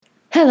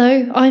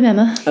Hello, I'm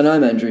Emma. And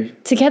I'm Andrew.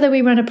 Together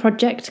we run a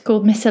project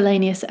called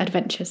Miscellaneous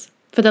Adventures.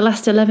 For the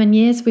last 11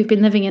 years, we've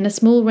been living in a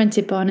small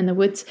rented barn in the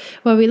woods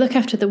where we look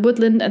after the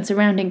woodland and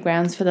surrounding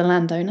grounds for the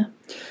landowner.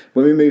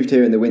 When we moved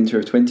here in the winter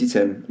of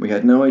 2010, we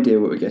had no idea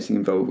what we're getting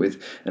involved with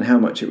and how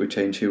much it would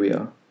change who we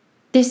are.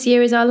 This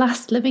year is our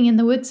last living in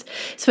the woods,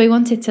 so we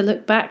wanted to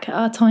look back at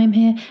our time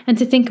here and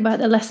to think about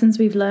the lessons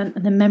we've learnt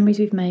and the memories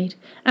we've made,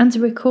 and to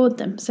record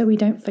them so we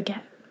don't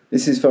forget.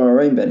 This is for our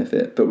own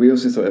benefit, but we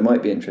also thought it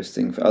might be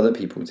interesting for other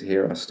people to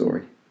hear our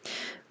story.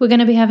 We're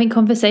going to be having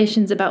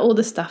conversations about all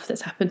the stuff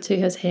that's happened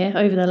to us here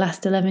over the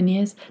last 11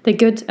 years, the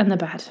good and the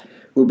bad.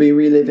 We'll be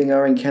reliving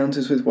our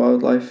encounters with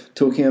wildlife,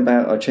 talking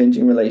about our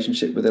changing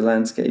relationship with the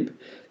landscape,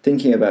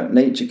 thinking about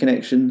nature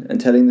connection,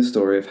 and telling the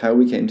story of how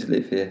we came to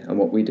live here and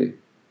what we do.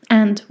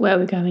 And where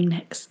we're going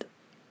next.